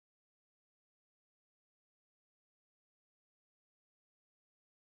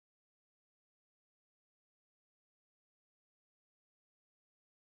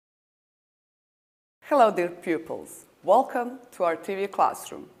Hello, dear pupils. Welcome to our TV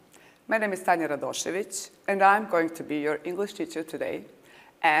classroom. My name is Tanja Radošević, and I'm going to be your English teacher today.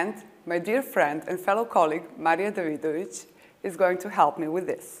 And my dear friend and fellow colleague, Marija Davidović, is going to help me with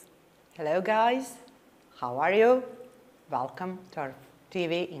this. Hello, guys. How are you? Welcome to our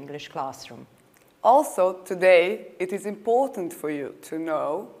TV English classroom. Also, today, it is important for you to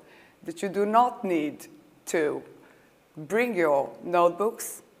know that you do not need to bring your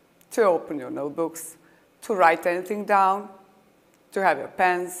notebooks, to open your notebooks, to write anything down, to have your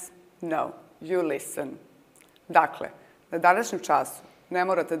pens. No, you listen. Dakle, na današnjem času ne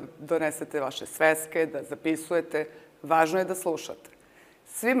morate da donesete vaše sveske, da zapisujete, važno je da slušate.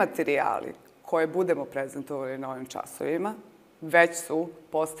 Svi materijali koje budemo prezentovali na ovim časovima već su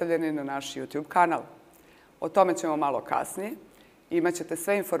postavljeni na naš YouTube kanal. O tome ćemo malo kasnije. Imaćete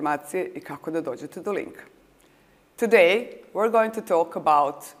sve informacije i kako da dođete do linka. Today, we're going to talk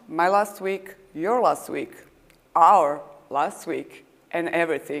about my last week, your last week, our last week, and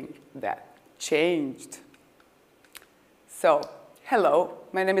everything that changed. So, hello,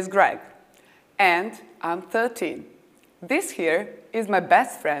 my name is Greg, and I'm 13. This here is my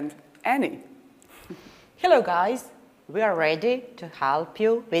best friend, Annie. Hello, guys. We are ready to help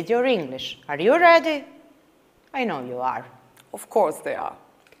you with your English. Are you ready? I know you are. Of course they are.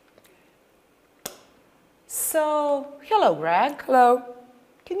 So, hello, Greg. Hello.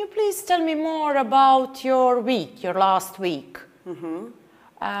 Can you please tell me more about your week, your last week?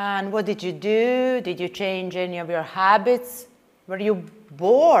 And what did you do? Did you change any of your habits? Were you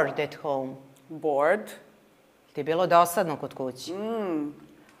bored at home? Bored? Ti je bilo dosadno kod kući?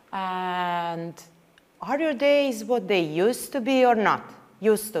 And are your days what they used to be or not?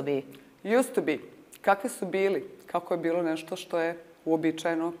 Used to be. Used to be. Kakvi su bili? Kako je bilo nešto što je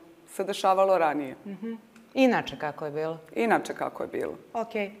uobičajeno se dešavalo ranije? Inače kako je bilo? Inače kako je bilo.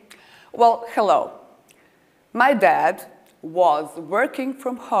 Okay. Well, hello. My dad was working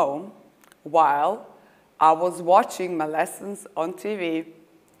from home while I was watching my lessons on TV.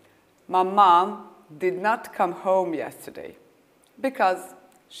 My mom did not come home yesterday because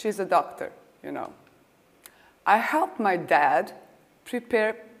she's a doctor, you know. I helped my dad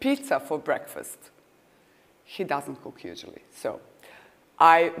prepare pizza for breakfast. He doesn't cook usually, so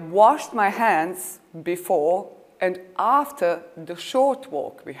I washed my hands before and after the short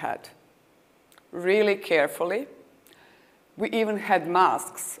walk we had. Really carefully. We even had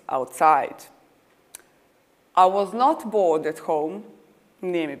masks outside. I was not bored at home.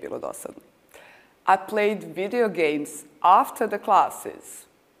 Nije mi bilo dosadno. I played video games after the classes.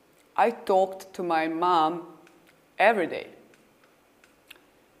 I talked to my mom every day.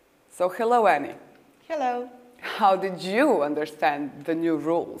 So hello, Annie. Hello. How did you understand the new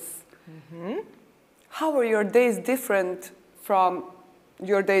rules? How were your days different from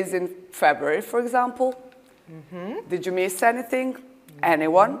your days in February, for example? Did you miss anything?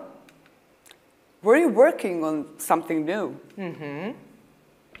 Anyone? Were you working on something new?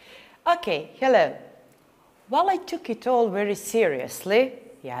 Okay, hello. Well, I took it all very seriously.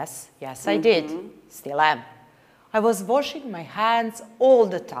 Yes, I did. Still am. I was washing my hands all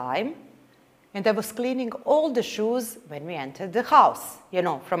the time. And I was cleaning all the shoes when we entered the house, you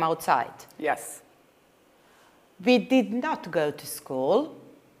know, from outside. Yes. We did not go to school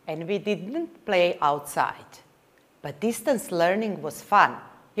and we didn't play outside. But distance learning was fun.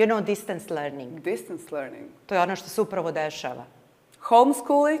 You know distance learning? Distance learning. To je ono što se upravo dešava.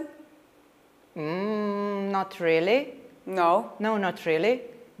 Homeschooling? Not really. No. No, not really.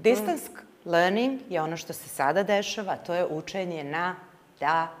 Distance learning je ono što se sada dešava. To je učenje na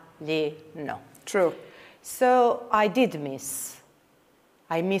daljinu. True. So I did miss.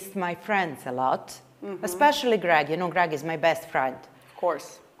 I missed my friends a lot, especially Greg. You know, Greg is my best friend. Of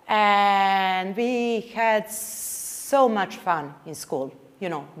course. And we had so much fun in school, you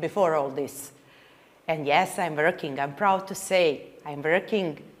know, before all this. And yes, I'm working. I'm proud to say I'm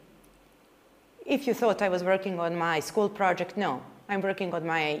working. If you thought I was working on my school project, no. I'm working on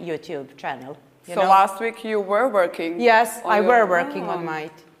my YouTube channel. So last week you were working? Yes, I were working on my...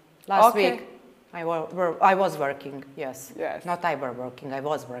 Last week I was working, yes. Not I were working, I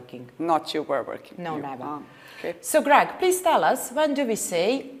was working. Not you were working? No, never. Okay. So Greg, please tell us, when do we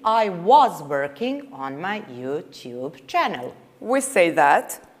say I was working on my YouTube channel? We say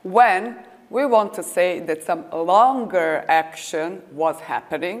that when we want to say that some longer action was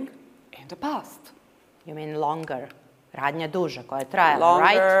happening in the past. You mean longer? Radnja duža, koja je trajala,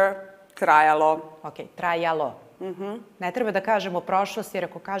 right? Longer, trajalo. Ok, trajalo. Ne treba da kažemo prošlost, jer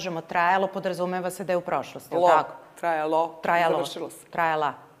ako kažemo trajalo, podrazumeva se da je u prošlosti. Trajalo. Završilo se.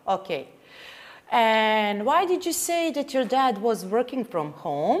 Trajala. Ok. And why did you say that your dad was working from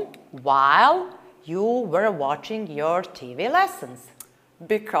home while you were watching your TV lessons?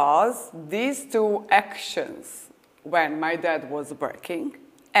 Because these two actions, when my dad was working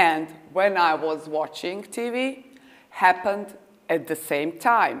and when I was watching TV, happened at the same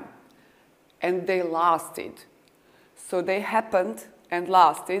time. And they lasted. So they happened and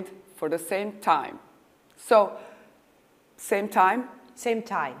lasted for the same time. So, same time? Same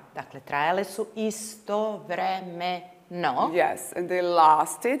time. Dakle, trajale su istovremeno. Yes, and they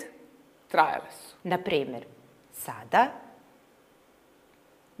lasted, trajale su. Na primjer, sada,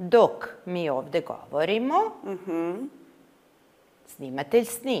 dok mi ovde govorimo, snimatelj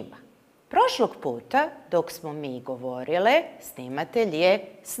snima. Prošlog puta, dok smo mi govorile, snimatelj je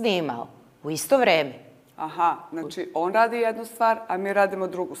snimao u isto vreme. Aha, znači on radi jednu stvar, a mi radimo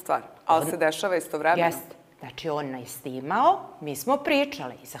drugu stvar, ali se dešava istovremeno. Jeste. Znači on je snimao, mi smo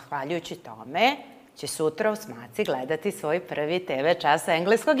pričali i zahvaljujući tome će sutra u Smaci gledati svoj prvi TV čas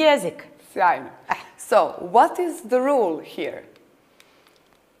engleskog jezika. Sjajno. So, what is the rule here?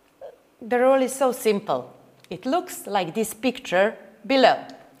 The rule is so simple. It looks like this picture below.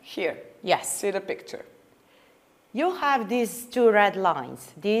 Here. Yes. See the picture. You have these two red lines.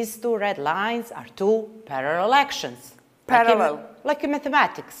 These two red lines are two parallel actions. Parallel. Like in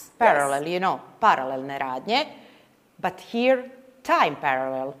mathematics. Parallel, you know, paralelne radnje. But here, time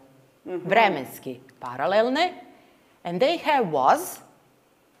parallel. Vremenski paralelne. And they have was,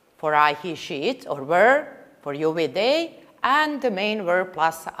 for I, he, she, it, or were, for you, we, they, and the main verb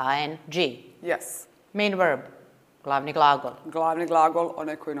plus ing. Yes. Main verb, glavni glagol. Glavni glagol,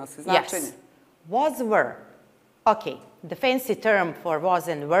 onaj koji nosi značenje. Yes. Was, were. Okay, the fancy term for was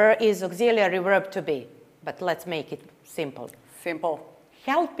and were is auxiliary verb to be, but let's make it simple. Simple.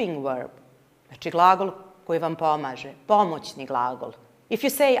 Helping verb, znači glagol koji vam pomaže, pomoćni glagol. If you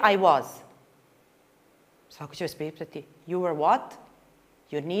say I was, svako će vas pitati, you were what?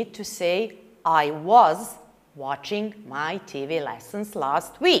 You need to say I was watching my TV lessons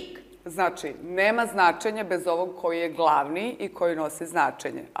last week. Znači, nema značenja bez ovog koji je glavni i koji nosi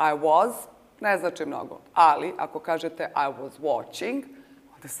značenje. I was ne znači mnogo, ali ako kažete I was watching,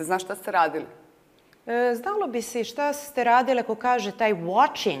 onda se zna šta ste radili. Znalo bi se šta ste radili ako kažete I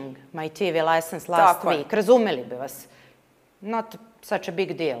watching my TV lessons last week. Razumeli bi vas. Not such a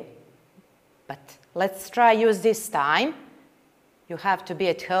big deal. But let's try use this time. You have to be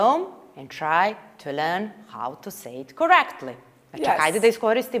at home and try to learn how to say it correctly. Znači, hajde da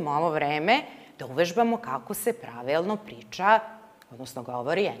iskoristimo ovo vreme da uvežbamo kako se pravilno priča, odnosno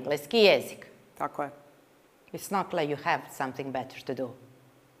govori engleski jezik. Tako je. It's not like you have something better to do.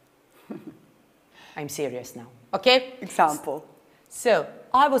 I'm serious now. Okay? Example. So,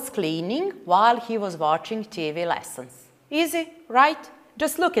 I was cleaning while he was watching TV lessons. Easy, right?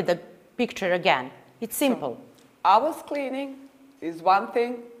 Just look at the picture again. It's simple. So, I was cleaning is one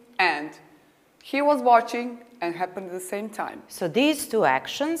thing, and he was watching and happened at the same time. So these two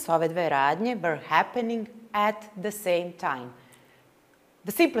actions, ove dve radnje, were happening at the same time.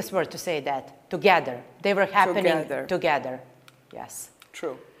 The simplest word to say that, together. They were happening together. Yes.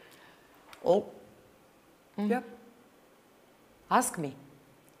 True. Oh. Yep. Ask me.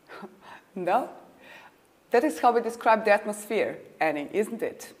 No. That is how we describe the atmosphere, Annie, isn't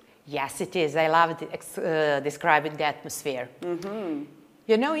it? Yes, it is. I love describing the atmosphere.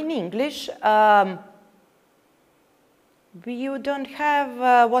 You know, in English, you don't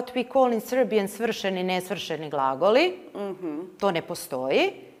have what we call in Serbian svršeni, nesvršeni glagoli. To ne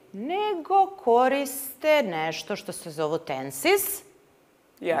postoji. Nego koriste nešto što se zovu tenses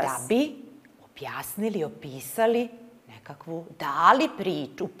da bi objasnili, opisali nekakvu, dali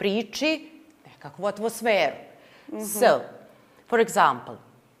priču, priči nekakvu atmosferu. So, for example,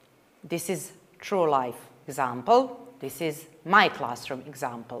 this is true life example. This is my classroom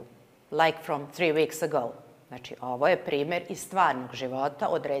example, like from 3 weeks ago. Znači, ovo je primjer iz stvarnog života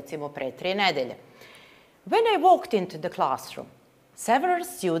od recimo pre 3 nedelje. When I walked into the classroom, several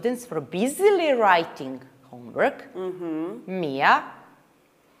students were busily writing homework. Mia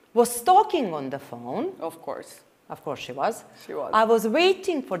was talking on the phone. Of course. Of course she was. She was. I was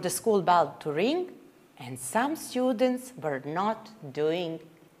waiting for the school bell to ring, and some students were not doing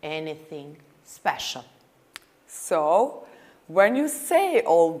anything special. So, when you say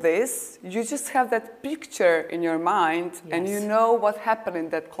all this, you just have that picture in your mind, and you know what happened in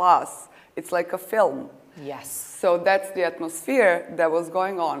that class. It's like a film. Yes. So that's the atmosphere that was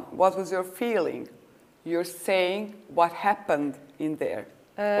going on. What was your feeling? You're saying what happened in there.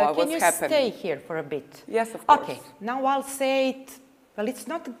 What was happening. Can you stay here for a bit? Yes, of course. Okay, now I'll say it, well, it's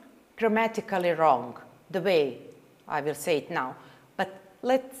not grammatically wrong, the way I will say it now, but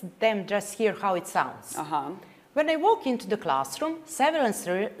let them just hear how it sounds. When I walk into the classroom, several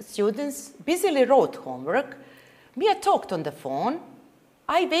students busily wrote homework. Mia talked on the phone.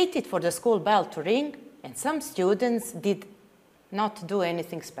 I waited for the school bell to ring, and some students did not do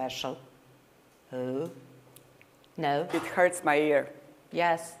anything special. Oh, no. It hurts my ear.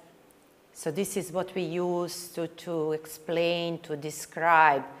 Yes. So this is what we use to explain, to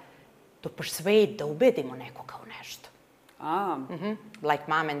describe, to persuade, da ubedimo nekoga u nešto. Like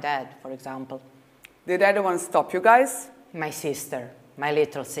mom and dad, for example. Did anyone stop you guys? My sister, my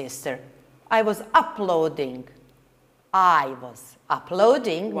little sister. I was uploading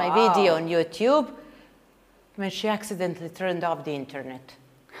my video on YouTube when she accidentally turned off the internet.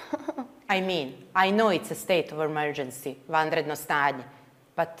 I mean, I know it's a state of emergency, vanredno stanje,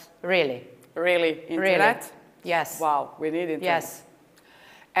 but really. Really? Internet? Really. Yes. Wow, we need internet. Yes.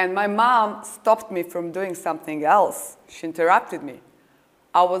 And my mom stopped me from doing something else. She interrupted me.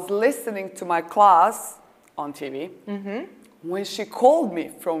 I was listening to my class on TV when she called me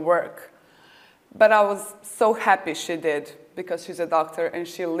from work. But I was so happy she did, because she's a doctor and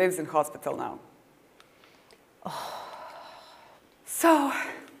she lives in hospital now. So,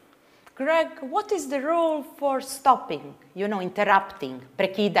 Greg, what is the rule for stopping, interrupting,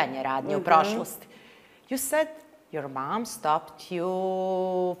 prekidanje radnje u prošlosti? You said your mom stopped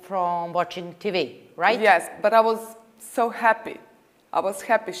you from watching TV, right? Yes, but I was so happy. I was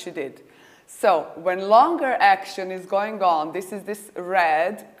happy she did. So, when longer action is going on, this is this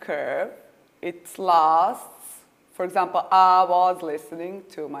red curve. It lasts. For example, I was listening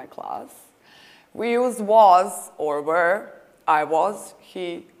to my class. We use was or were. I was,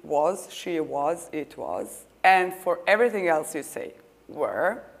 he was, she was, it was. And for everything else you say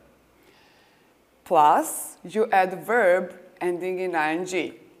were. Plus, you add verb ending in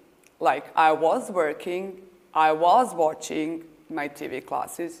ing. Like, I was working, I was watching my TV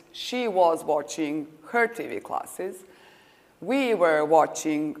classes, she was watching her TV classes, we were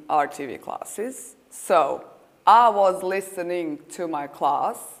watching our TV classes. So, I was listening to my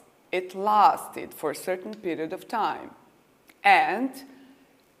class. It lasted for a certain period of time. And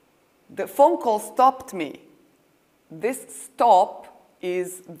the phone call stopped me. This stop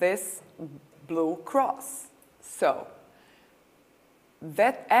is this blue cross. So,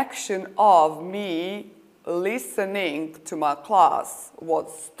 that action of me listening to my class was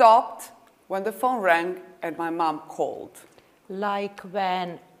stopped when the phone rang and my mom called. Like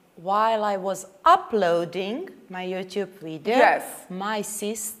while I was uploading my YouTube video, yes, my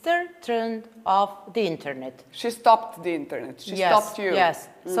sister turned off the internet. She stopped the internet. She stopped you. Yes.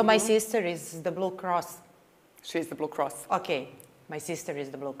 So my sister is the blue cross. She's the blue cross. Okay. My sister is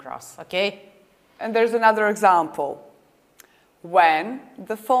the blue cross. Okay. And there's another example. When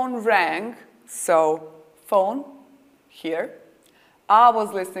the phone rang, so phone here, I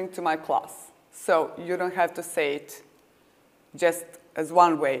was listening to my class. So you don't have to say it just as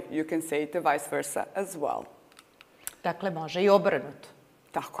one way. You can say it the vice versa as well. Dakle, može I obrnuto.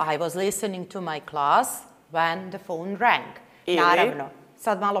 Tako. I was listening to my class when the phone rang. Ili? Naravno,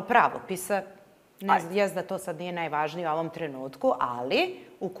 sad malo pravopisa. Jest da to sad nije najvažnije u ovom trenutku, ali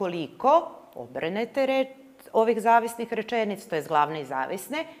ukoliko obrnete ovih zavisnih rečenica, to je glavne i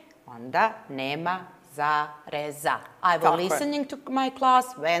zavisne, onda nema zareza. I was listening to my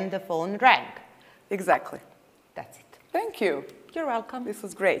class when the phone rang. Exactly. That's it. Thank you. You're welcome. This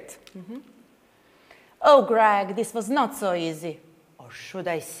was great. Oh, Greg, this was not so easy. Or should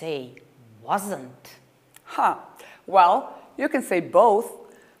I say, wasn't? Well, you can say both,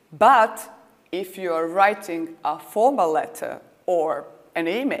 but if you are writing a formal letter or an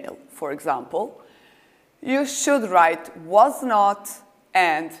email, for example, you should write was not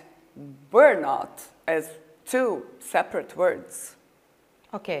and were not as two separate words.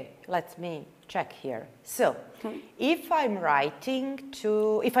 Okay, let me check here. So, if I write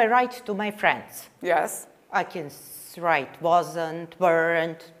to my friends, yes, I can write wasn't,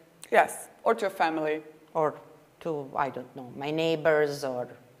 weren't. Yes, or to your family. Or to, I don't know, my neighbors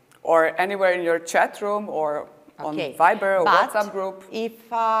or anywhere in your chat room or on Viber or WhatsApp group.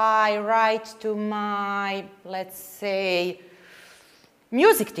 If I write to my, let's say,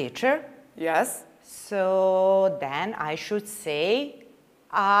 music teacher. Yes. So then I should say,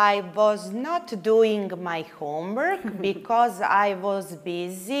 I was not doing my homework because I was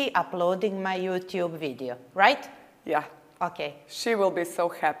busy uploading my YouTube video, right? Yeah. Okay. She will be so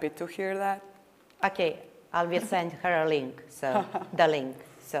happy to hear that. Okay, I will send her a link, so the link,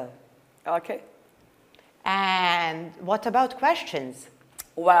 so. Okay. And what about questions?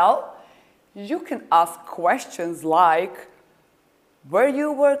 Well, you can ask questions like, were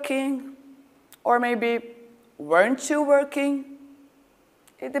you working? Or maybe, weren't you working?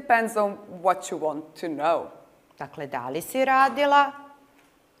 It depends on what you want to know. Dakle, da li si radila,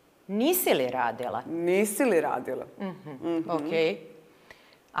 nisi li radila? Nisi li radila? Okay.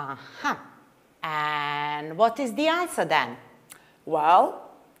 Aha. And what is the answer then? Well,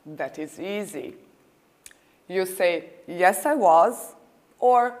 that is easy. You say, yes, I was,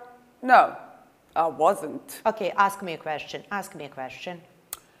 or no, I wasn't. Okay, ask me a question. Ask me a question.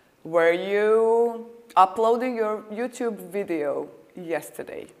 Were you uploading your YouTube video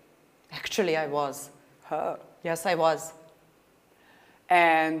yesterday? Actually, I was. Huh. Yes, I was.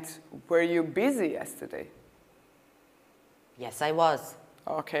 And were you busy yesterday? Yes, I was.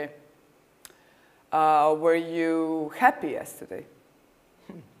 Okay. Were you happy yesterday?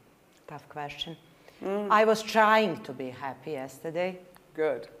 Tough question. I was trying to be happy yesterday.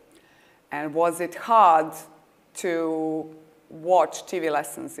 Good. And was it hard to watch TV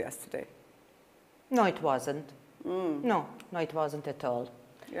lessons yesterday? No, it wasn't. No, it wasn't at all.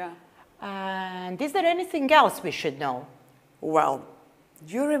 Yeah. And is there anything else we should know? Well,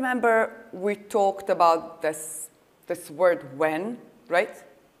 you remember we talked about this word when, right?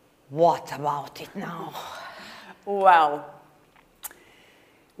 What about it now? Well,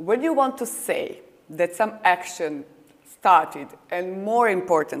 when you want to say that some action started and more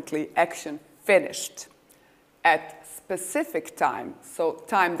importantly, action finished at specific time, so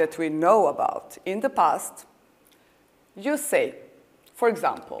time that we know about in the past, you say, for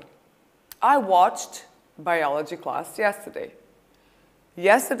example, I watched biology class yesterday.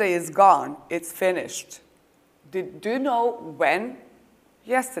 Yesterday is gone, it's finished. Do you know when?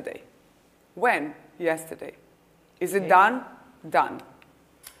 Yesterday. When? Yesterday. Is it done? Done.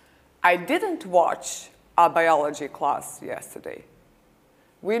 I didn't watch a biology class yesterday.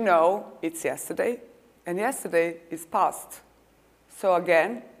 We know it's yesterday, and yesterday is past. So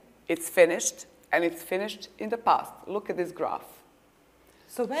again, it's finished, and it's finished in the past. Look at this graph.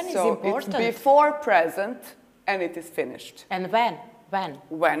 So when is important? It's before present, and it is finished. And when? When?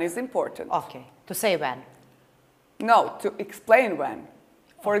 When is important. Okay, to say when. No, to explain when.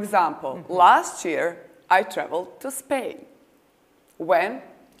 For example, last year I traveled to Spain. When?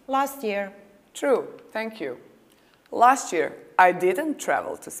 Last year. True, thank you. Last year I didn't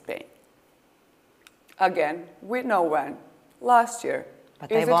travel to Spain. Again, we know when. Last year.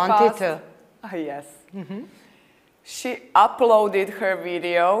 But I wanted to. Yes. She uploaded her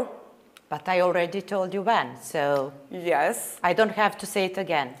video. But I already told you when, so. Yes. I don't have to say it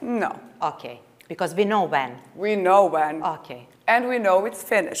again. No. Okay, because we know when. We know when. Okay. And we know it's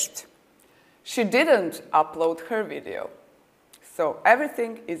finished. She didn't upload her video. So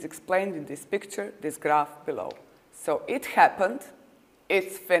everything is explained in this picture, this graph below. So it happened,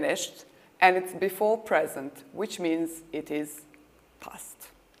 it's finished, and it's before present, which means it is past.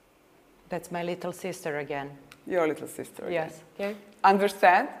 That's my little sister again. Your little sister again. Yes. Okay.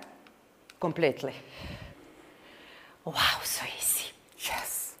 Understand? Completely. Wow, so easy.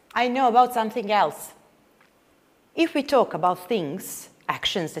 Yes. I know about something else. If we talk about things,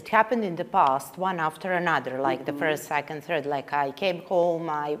 actions that happened in the past, one after another, like the first, second, third, like I came home,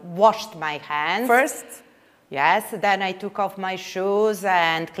 I washed my hands. First? Yes, then I took off my shoes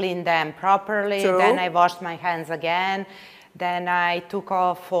and cleaned them properly. Two. Then I washed my hands again. Then I took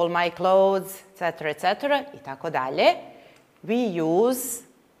off all my clothes, etc., i tako dalje. We use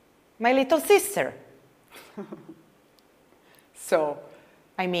my little sister. So?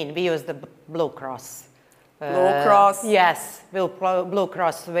 I mean, we use the Blue Cross. Blue Cross? Yes, Blue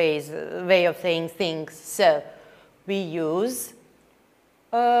Cross way of saying things. So, we use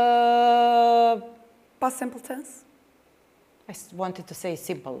Past simple tense? I wanted to say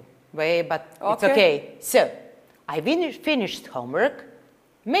simple way, but it's okay. So, I finished homework,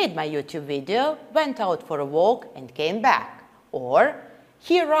 made my YouTube video, went out for a walk and came back. Or,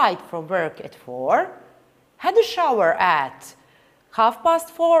 he arrived from work at 4, had a shower at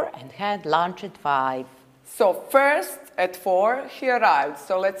 4:30 and had lunch at 5. So first at 4 he arrived,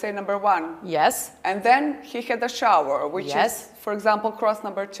 so let's say number 1. Yes. And then he had a shower, which Yes. is, for example, cross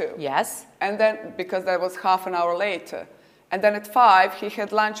number 2. Yes. And then, because that was half an hour later. And then at 5 he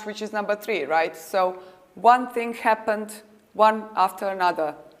had lunch, which is number 3, right? So one thing happened, one after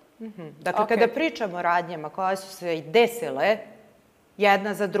another. Dakle, kada pričamo o radnjama koje su se i desile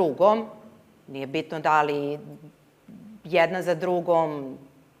jedna za drugom, nije bitno da li jedna za drugom,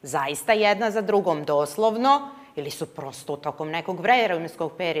 zaista jedna za drugom doslovno, ili su prosto tokom nekog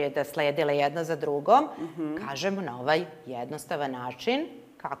vremenskog perioda sledile jedna za drugom, kažemo na ovaj jednostavan način,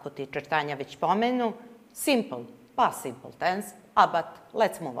 kako teacher Tanja već pomenu, simple, past simple tense, but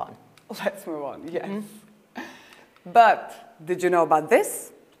let's move on. Let's move on, yes. But did you know about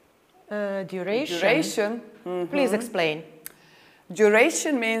this? Duration. Duration. Please explain.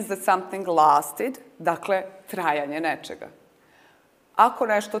 Duration means that something lasted, dakle, trajanje nečega. Ako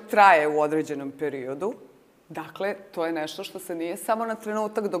nešto traje u određenom periodu, dakle, to je nešto što se nije samo na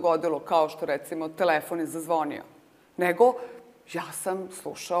trenutak dogodilo, kao što, recimo, telefon je zazvonio, nego ja sam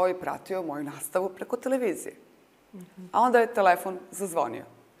slušao i pratio moju nastavu preko televizije. A onda je telefon zazvonio.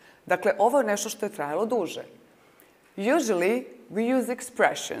 Dakle, ovo je nešto što je trajalo duže. Usually, we use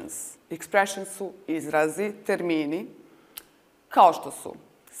expressions. Expressions su izrazi, termini, kao što su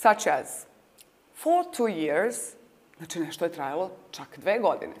such as for 2 years, znači nešto je trajalo čak 2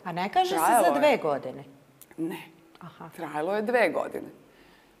 godine. A ne kaže se za 2 godine? Ne. Trajalo je 2 godine.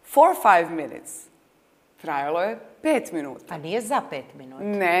 For 5 minutes. Trajalo je 5 minuta. A nije za 5 minuta?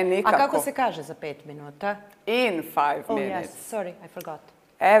 Ne, nikako. A kako se kaže za 5 minuta? In 5 minutes. Oh, yes. Sorry, I forgot.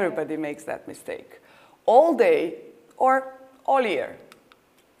 Everybody makes that mistake. All day or all year.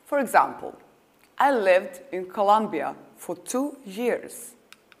 For example, I lived in Colombia for 2 years.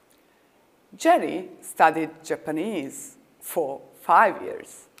 Jenny studied Japanese for 5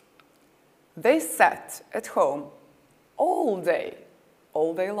 years. They sat at home all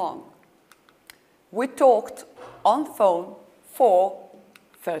day long. We talked on the phone for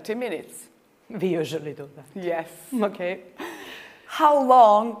 30 minutes. We usually do that. Yes. Okay. How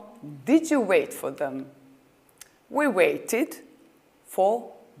long did you wait for them? We waited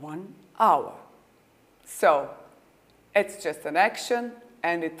for 1 hour. So, it's just an action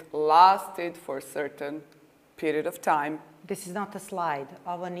and it lasted for a certain period of time. This is not a slide.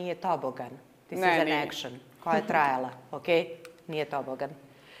 Ovo nije tobogan. This is Ne, an nije. action koja je trajala. Okay? Nije tobogan.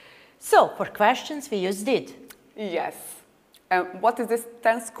 So, for questions we use did. Yes. And what is this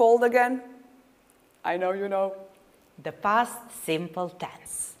tense called again? I know you know. The past simple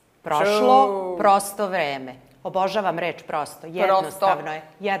tense. Prošlo, prosto vreme. Obožavam reč prosto. Jednostavno je.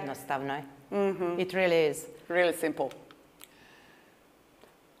 Jednostavno je. It really is. Really simple.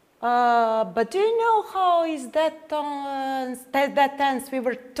 But do you know how is that tense we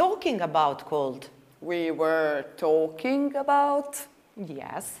were talking about called? We were talking about...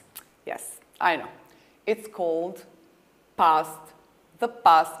 Yes. Yes, I know. It's called the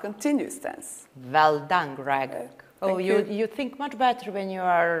past continuous tense. Well done, Greg. Thank you think much better when you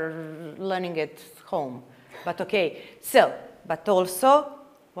are learning at home. But okay, so, but also,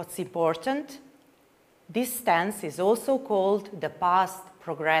 what's important, this tense is also called the past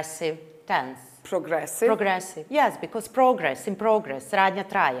progressive tense. Progressive? Progressive, yes, because progress, in progress, radnja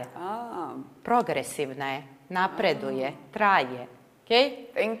traje. Ah. Progresivna je, napreduje, traje. Okay?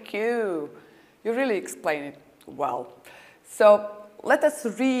 Thank you. You really explain it well. So let us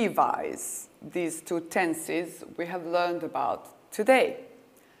revise these 2 tenses we have learned about today.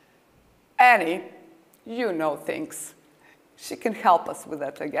 Annie, you know things. She can help us with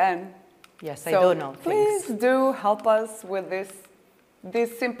that again. Yes, I do know things. Please do help us with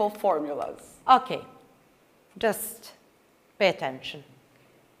these simple formulas. Okay, just pay attention.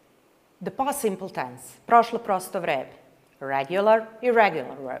 The past simple tense, prošlo prosto vreme. Regular,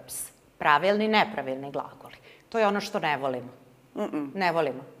 irregular verbs. Pravilni, nepravilni glagoli. To je ono što ne volimo. Ne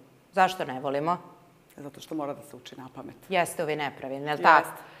volimo. Zašto ne volimo? Zato što mora da se uči na pamet. Jeste ovi nepravilni, je li tako?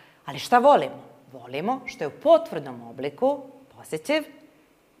 Ali šta volimo? Volimo što je u potvrdnom obliku, positive,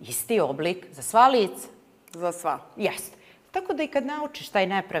 isti oblik za sva lica. Za sva. Jeste. Tako da i kad naučiš taj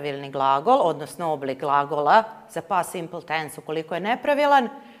nepravilni glagol, odnosno oblik glagola za past simple tense, ukoliko je nepravilan,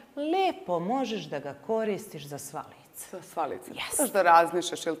 lepo možeš da ga koristiš za sva lica. Za sva lica. Yes. Možeš da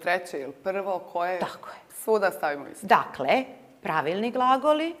razmišljaš ili treće ili prvo, koje... Tako je. Svuda stavimo isto. Dakle, pravilni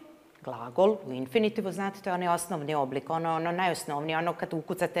glagoli, glagol u infinitivu, znate, to je onaj osnovni oblik, ono najosnovniji, ono kad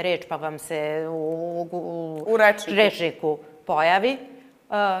ukucate reč pa vam se u rečniku pojavi.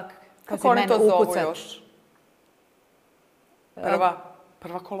 Kako oni to zovu još?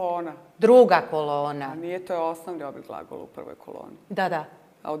 Prva kolona. Druga kolona. A nije to osnovni oblik glagola u prvoj koloni. Da.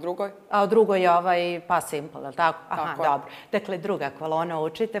 A u drugoj? A u drugoj je ovaj past simple, je li tako? Aha, tako dobro. Dakle, druga kolona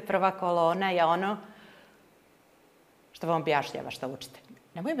učite, prva kolona je ono što vam objašnjava što učite.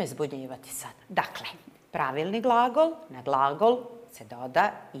 Nemoj me zbunjivati sad. Dakle, pravilni glagol, na glagol se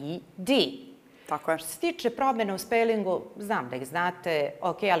doda ed. Tako je. Što se tiče promjena u spellingu, znam da ih znate,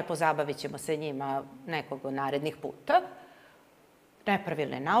 ok, ali pozabavit ćemo se njima nekog od narednih puta.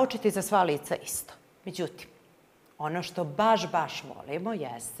 Nepravilne naučiti za sva lica isto. Međutim, ono što baš volimo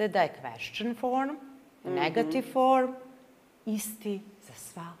jeste da je question form, negative form, isti za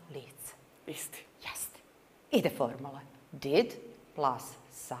sva lica. Isti. Jeste. Ide formula. Did plus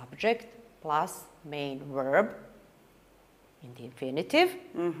subject plus main verb in the infinitive,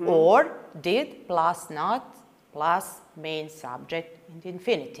 or did plus not plus main subject in the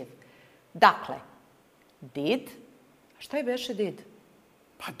infinitive. Dakle, did, Šta je beše did?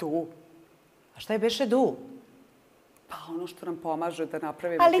 Pa do. A šta je beše do? Pa ono što nam pomaže da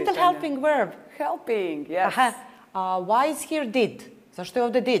napravimo A pitanje. little helping verb. Helping, yes. Aha. Why is here did? Zašto je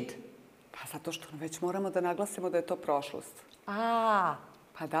ovde did? Pa zato što već moramo da naglasimo da je to prošlost. A.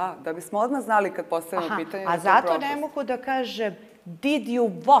 Pa da bismo odmah znali kad postavimo pitanje da je to A prošlost. zato ne mogu da kažem did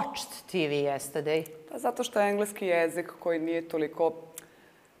you watch TV yesterday? Pa zato što je engleski jezik koji nije toliko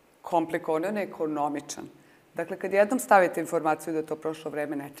komplikovan, on je ekonomičan. Dakle, kad jednom stavite informaciju da je to prošlo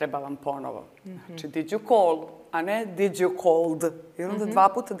vreme, ne treba vam ponovo. Znači, did you call, a ne did you called. Jer onda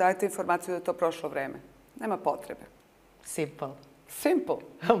 2 puta dajete informaciju da je to prošlo vreme. Nema potrebe. Simple. Simple.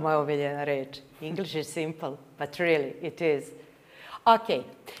 Moja omiljena reč. English is simple, but really it is. Okay.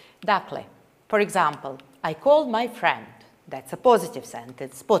 Dakle, for example, I called my friend. That's a positive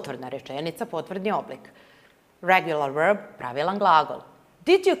sentence. Potvrdna rečenica, potvrdni oblik. Regular verb, pravilan glagol.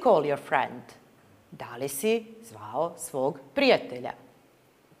 Did you call your friend? Da li si zvao svog prijatelja?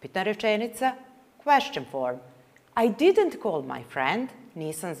 Upitna rečenica, question form. I didn't call my friend.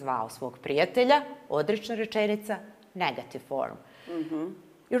 Nisam zvao svog prijatelja. Odrična rečenica, negative form.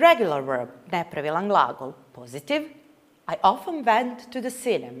 Irregular verb, nepravilan glagol. Positive, I often went to the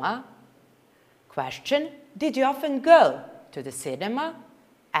cinema. Question, did you often go to the cinema?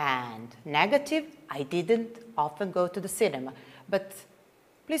 And negative, I didn't often go to the cinema. But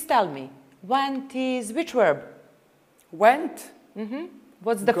please tell me, went is which verb? Went.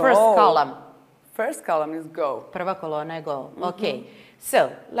 What's the Go. first column? First column is go. Prva kolona je go. Okay. So,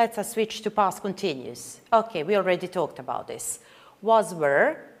 let's switch to past continuous. Okay, we already talked about this. Was,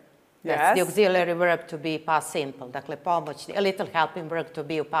 were. That's the Yes. auxiliary verb to be past simple. Dakle, pomoćni, a little helping verb to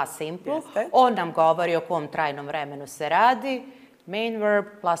be u past simple. Jeste. On nam govori o kom trajnom vremenu se radi. Main verb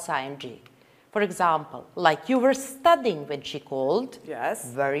plus ing. For example, like you were studying when she called.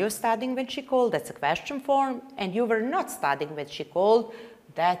 Yes. Were you studying when she called? That's a question form. And you were not studying when she called.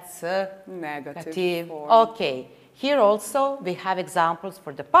 That's a Negative form. Okay. Here also we have examples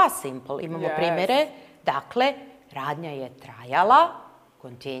for the past simple. Imamo Yes. primere. Dakle, radnja je trajala,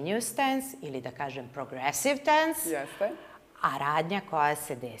 continuous tense ili da kažem progressive tense. Jeste. A radnja koja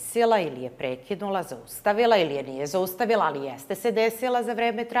se desila ili je prekinula, zaustavila ili je nije zaustavila, ali jeste se desila za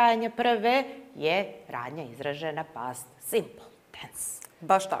vreme trajanja prve, je radnja izražena past simple tense.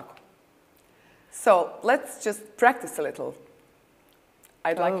 Baš tako. So, let's just practice a little.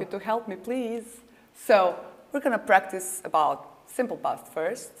 I'd like you to help me, please. So, we're going to practice about simple past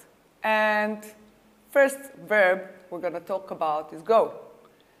first. And first verb we're going to talk about is go.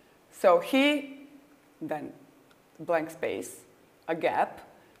 So, he, then blank space, a gap,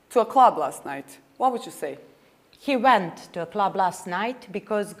 to a club last night. What would you say? He went to a club last night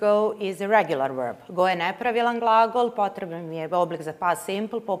because go is a regular verb. Go je nepravilan glagol, potreban je oblik za past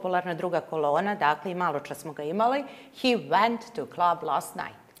simple, popularna druga kolona, dakle i malo čas smo ga imali. He went to a club last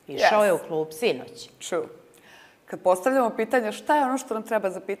night. Išao je u klub sinoć. True. Kad postavljamo pitanje šta je ono što nam treba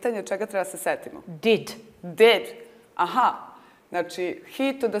za pitanje, čega treba se setimo? Did. Did. Aha. Znači,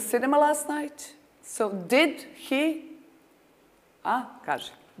 he to the cinema last night. So, did he...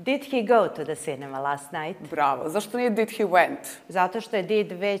 Kaži. Did he go to the cinema last night? Bravo. Zašto nije did he went? Zato što je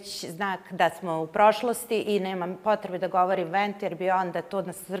did već znak da smo u prošlosti i nema potrebe da govorim went jer bi onda to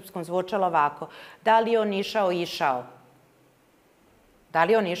na srpskom zvučalo ovako. Da li on išao, išao? Da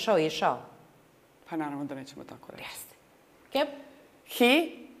li on išao, išao? Pa naravno da nećemo tako reći. Jeste. Okay.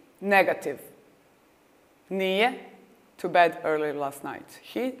 He, negative. Nije to bed early last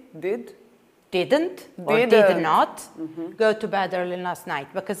night. He Didn't or did not go to bed early last night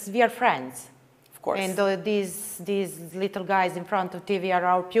because we are friends. Of course. And these little guys in front of TV are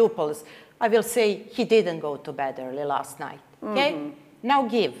our pupils. I will say he didn't go to bed early last night. Okay? Now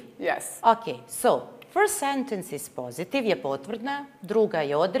give. Yes. Okay, so first sentence is positive, je potvrdna, druga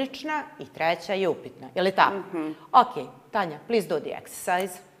je odrična i treća je upitna. Je li tako? Okay, Tanja, please do the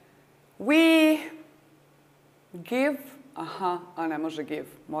exercise. We give... a ne može give.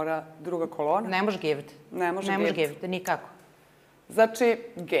 Mora druga kolona. Ne može give. Ne može give, nikako. Znači,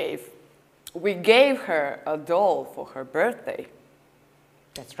 gave. We gave her a doll for her birthday.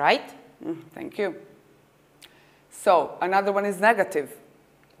 That's right. Thank you. So, another one is negative.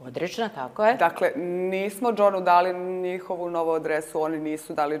 Odrična, tako je. Dakle, nismo Johnu dali njihovu novu adresu, oni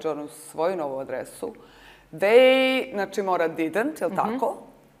nisu dali Johnu svoju novu adresu. They, znači mora didn't, je li tako?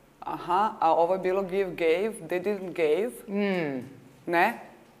 Aha, a ovo je bilo give, gave, they didn't gave. Ne?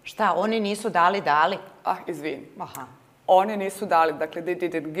 Šta, oni nisu dali? Izvini. Aha. Oni nisu dali, dakle, they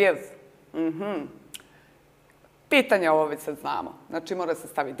didn't give. Pitanje ovo već sad znamo. Znači, mora se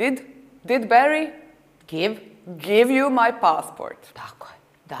stavi did. Did Barry Give you my passport? Tako je.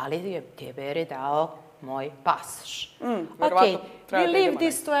 Da li je Barry dao moj pasoš. Verovatno Okay, treba we da leave idemo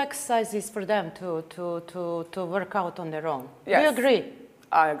these two exercises for them to work out on their own. Do Yes. you agree?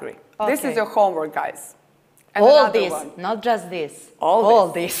 I agree. This Okay. is your homework, guys. And All another this, one. not just this.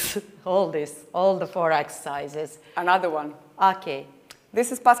 All this. All this. All the 4 exercises. Another one. Okay.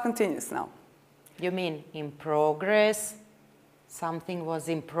 This is past continuous now. You mean in progress? Something was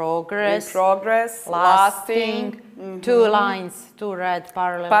in progress. In progress, Lasting. lasting. 2 lines, 2 red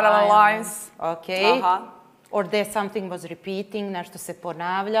Parallel lines. Okay. Aha. Or there something was repeating, nešto se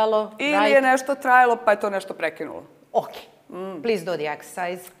ponavljalo. Ili right? je nešto trajalo pa je to nešto prekinulo. Okay. Please do the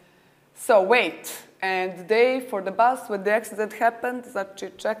exercise. So wait, and they for the bus when the accident happened, znači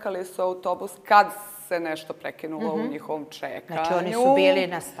čekali su autobus kad se nešto prekinulo u njihovom čekanju. Znači oni su bili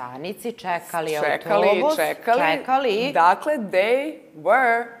na stanici, čekali autobus. Čekali. Dakle, they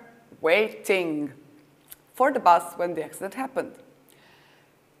were waiting for the bus when the accident happened.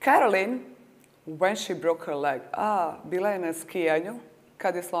 Caroline, when she broke her leg, bila je na skijanju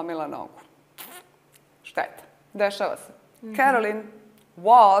kad je slomila nogu. Šteta. Dešava se. Caroline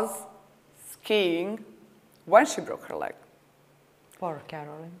was skiing when she broke her leg. Poor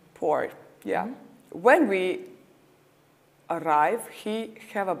Caroline. Poor, yeah. When we arrive, he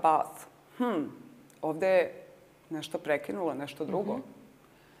have a bath. Ovdje je nešto prekinulo, nešto drugo.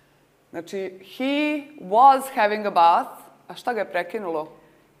 Znači, he was having a bath. A šta ga je prekinulo?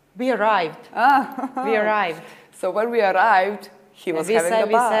 We arrived. We arrived. So when we arrived, he was having a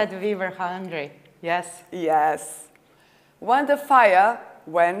bath. We said we were hungry. Yes. Yes. When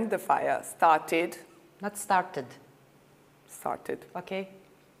the fire started. Not started. Started. Okay.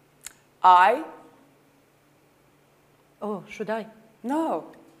 Oh, should I? No.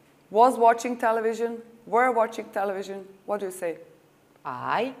 Was watching television. Were watching television. What do you say?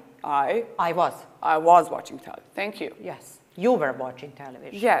 I I was. was watching television. Thank you. Yes. You were watching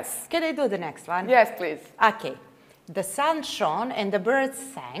television. Yes. Can I do the next one? Yes, please. Okay. The sun shone and the birds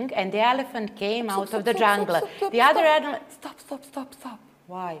sang and the elephant came out of the jungle. The other animal... Stop.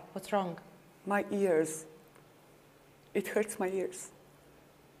 Why? What's wrong? My ears. It hurts my ears.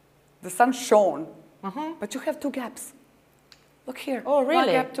 The sun shone, but you have 2 gaps. Look here. Oh,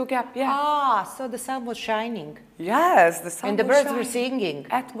 really? 1 gap, 2 gap, yeah. So the sun was shining. Yes, the sun And the was birds shining. were singing.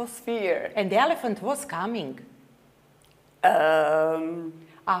 Atmosphere. And the elephant was coming.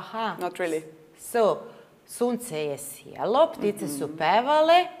 Not really. So, sunce je sjelo, ptice su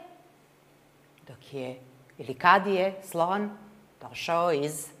pevale, dok je, ili kad je slon došao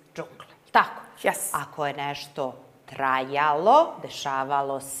iz džungle. Tako. Yes. Ako je nešto trajalo,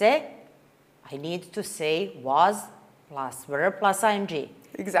 dešavalo se, I need to say was plus verb plus ing.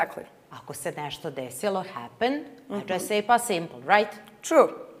 Exactly. Ako se nešto desilo, happen, I just say past simple, right? True.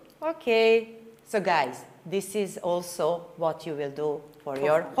 Okay. So guys, this is also what you will do for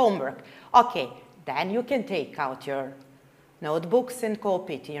your homework. Okay, then you can take out your notebooks and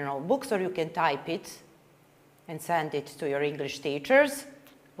copy it in your notebooks, or you can type it and send it to your English teachers,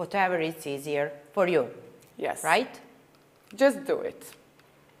 whatever is easier for you. Yes. Right? Just do it.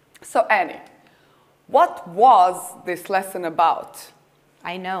 So Annie, what was this lesson about?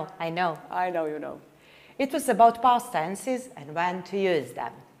 I know. I know you know. It was about past tenses and when to use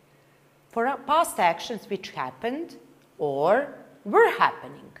them. For past actions which happened or were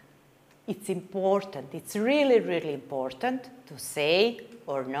happening, it's important, it's really, really important to say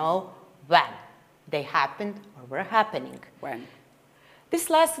or know when they happened or were happening. When? This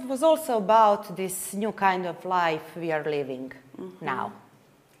lesson was also about this new kind of life we are living now.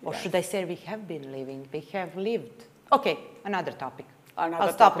 Or should I say we have been living, we have lived. Okay, another topic.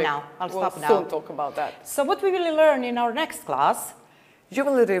 I'll stop now. We'll soon talk about that. So what we will learn in our next class? You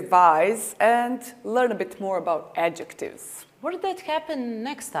will revise and learn a bit more about adjectives. What did that happen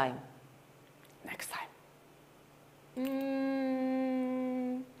next time? Next time.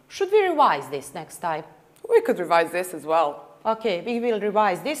 Should we revise this next time? We could revise this as well. Okay, we will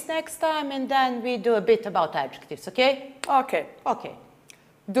revise this next time and then we do a bit about adjectives, okay? Okay. Okay.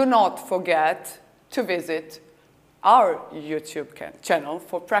 Do not forget to visit our YouTube channel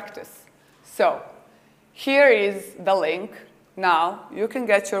for practice. So, here is the link. Now, you can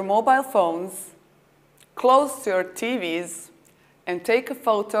get your mobile phones close to your TVs and take a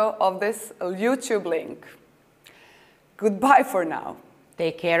photo of this YouTube link. Goodbye for now.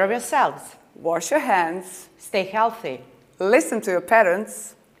 Take care of yourselves. Wash your hands. Stay healthy. Listen to your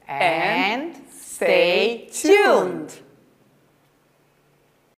parents. And stay tuned.